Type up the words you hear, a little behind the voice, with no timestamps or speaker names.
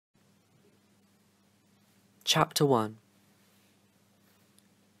Chapter 1.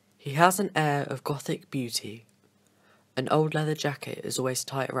 He has an air of gothic beauty. An old leather jacket is always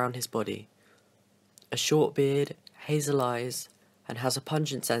tight around his body. A short beard, hazel eyes, and has a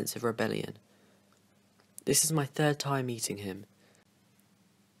pungent sense of rebellion. This is my third time meeting him.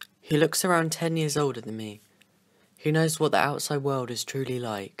 He looks around 10 years older than me. He knows what the outside world is truly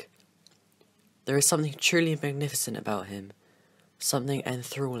like. There is something truly magnificent about him, something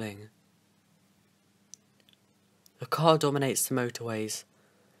enthralling. The car dominates the motorways,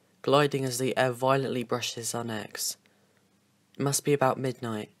 gliding as the air violently brushes our necks. It must be about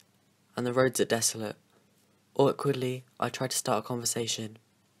midnight, and the roads are desolate. Awkwardly, I try to start a conversation.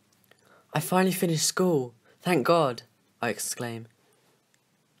 "I finally finished school, thank God," I exclaim.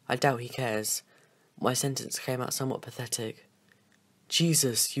 I doubt he cares. My sentence came out somewhat pathetic.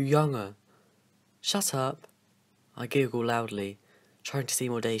 "Jesus, you younger." "Shut up." I giggle loudly, trying to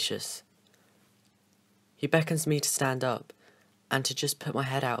seem audacious. He beckons me to stand up, and to just put my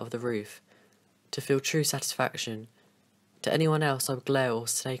head out of the roof, to feel true satisfaction. To anyone else I would glare or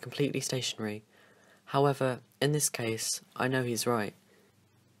stay completely stationary. However, in this case, I know he's right.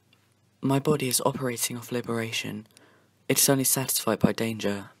 My body is operating off liberation. It is only satisfied by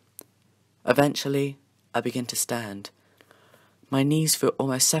danger. Eventually, I begin to stand. My knees feel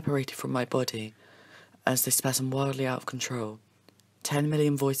almost separated from my body, as they spasm wildly out of control. 10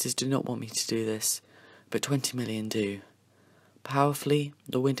 million voices do not want me to do this, but 20 million do. Powerfully,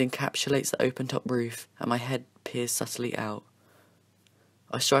 the wind encapsulates the open-top roof, and my head peers subtly out.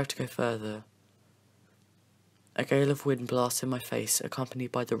 I strive to go further. A gale of wind blasts in my face,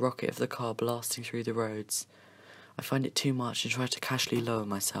 accompanied by the rocket of the car blasting through the roads. I find it too much and try to casually lower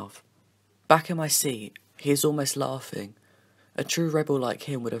myself. Back in my seat, he is almost laughing. A true rebel like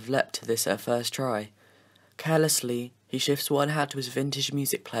him would have leapt to this at first try. Carelessly, he shifts one hand to his vintage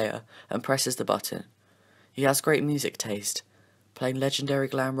music player and presses the button. He has great music taste, playing legendary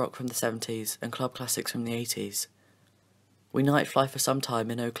glam rock from the 70s and club classics from the 80s. We night fly for some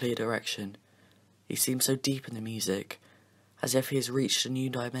time in no clear direction. He seems so deep in the music, as if he has reached a new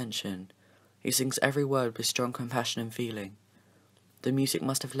dimension. He sings every word with strong compassion and feeling. The music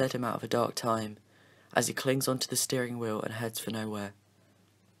must have led him out of a dark time, as he clings onto the steering wheel and heads for nowhere.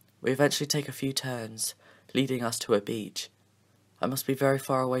 We eventually take a few turns, leading us to a beach. I must be very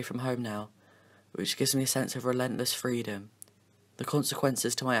far away from home now, which gives me a sense of relentless freedom. The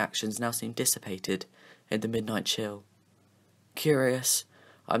consequences to my actions now seem dissipated in the midnight chill. Curious,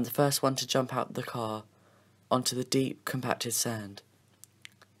 I am the first one to jump out the car onto the deep, compacted sand.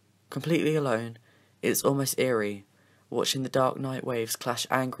 Completely alone, it is almost eerie, watching the dark night waves clash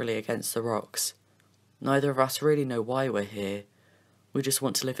angrily against the rocks. Neither of us really know why we're here. We just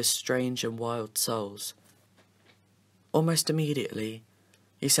want to live as strange and wild souls. Almost immediately,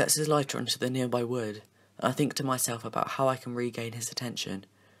 he sets his lighter onto the nearby wood, and I think to myself about how I can regain his attention.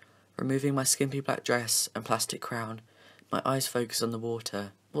 Removing my skimpy black dress and plastic crown, my eyes focus on the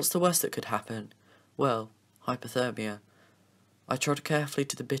water. What's the worst that could happen? Well, hypothermia. I trod carefully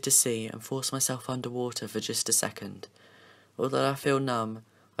to the bitter sea and force myself underwater for just a second. Although I feel numb,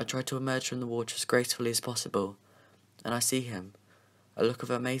 I try to emerge from the water as gracefully as possible, and I see him, a look of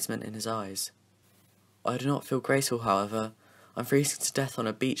amazement in his eyes. I do not feel graceful, however. I'm freezing to death on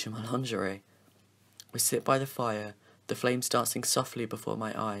a beach in my lingerie. We sit by the fire, the flames dancing softly before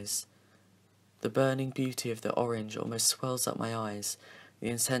my eyes. The burning beauty of the orange almost swells up my eyes. The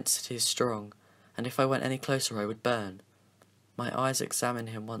intensity is strong, and if I went any closer I would burn. My eyes examine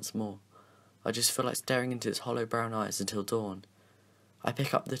him once more. I just feel like staring into his hollow brown eyes until dawn. I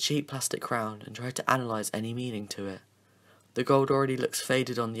pick up the cheap plastic crown and try to analyse any meaning to it. The gold already looks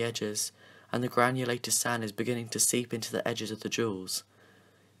faded on the edges, and the granulated sand is beginning to seep into the edges of the jewels.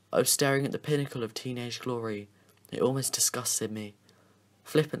 I was staring at the pinnacle of teenage glory. It almost disgusted me.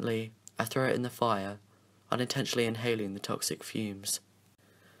 Flippantly, I throw it in the fire, unintentionally inhaling the toxic fumes.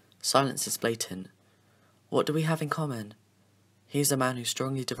 Silence is blatant. What do we have in common? He is a man who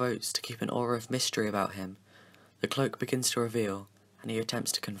strongly devotes to keep an aura of mystery about him. The cloak begins to reveal, and he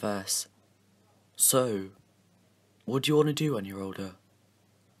attempts to converse. "So, what do you want to do when you're older?"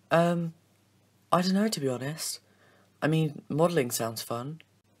 I don't know, to be honest. I mean, modelling sounds fun.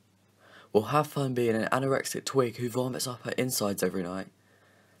 "Well, have fun being an anorexic twig who vomits up her insides every night."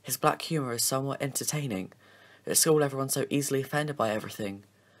 His black humour is somewhat entertaining. At school everyone's so easily offended by everything.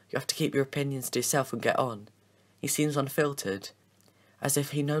 You have to keep your opinions to yourself and get on. He seems unfiltered, as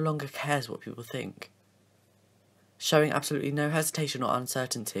if he no longer cares what people think. Showing absolutely no hesitation or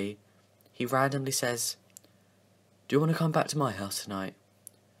uncertainty, he randomly says, "Do you want to come back to my house tonight?"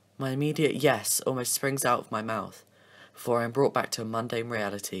 My immediate yes almost springs out of my mouth, before I am brought back to a mundane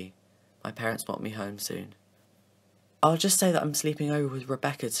reality. My parents want me home soon. I'll just say that I'm sleeping over with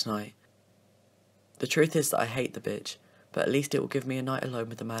Rebecca tonight. The truth is that I hate the bitch, but at least it will give me a night alone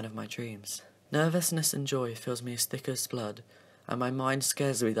with the man of my dreams. Nervousness and joy fills me as thick as blood, and my mind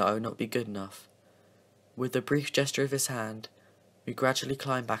scares me that I will not be good enough. With a brief gesture of his hand, we gradually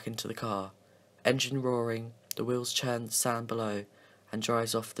climb back into the car, engine roaring, the wheels churn the sand below, and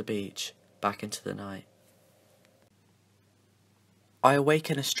drives off the beach, back into the night. I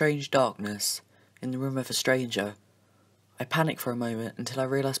awake in a strange darkness, in the room of a stranger. I panic for a moment until I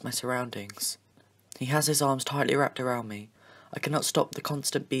realise my surroundings. He has his arms tightly wrapped around me. I cannot stop the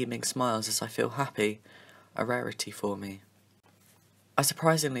constant beaming smiles as I feel happy, a rarity for me. I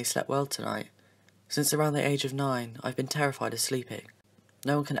surprisingly slept well tonight. Since around the age of 9, I've been terrified of sleeping.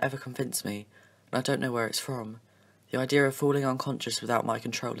 No one can ever convince me, and I don't know where it's from. The idea of falling unconscious without my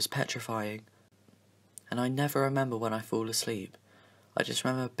control is petrifying. And I never remember when I fall asleep. I just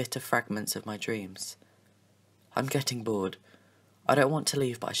remember bitter fragments of my dreams. I'm getting bored. I don't want to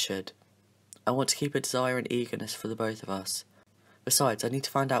leave, but I should. I want to keep a desire and eagerness for the both of us. Besides, I need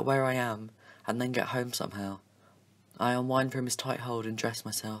to find out where I am, and then get home somehow. I unwind from his tight hold and dress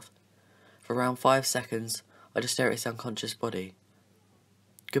myself. For around 5 seconds, I just stare at his unconscious body.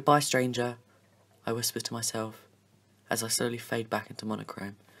 "Goodbye, stranger," I whisper to myself, as I slowly fade back into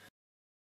monochrome.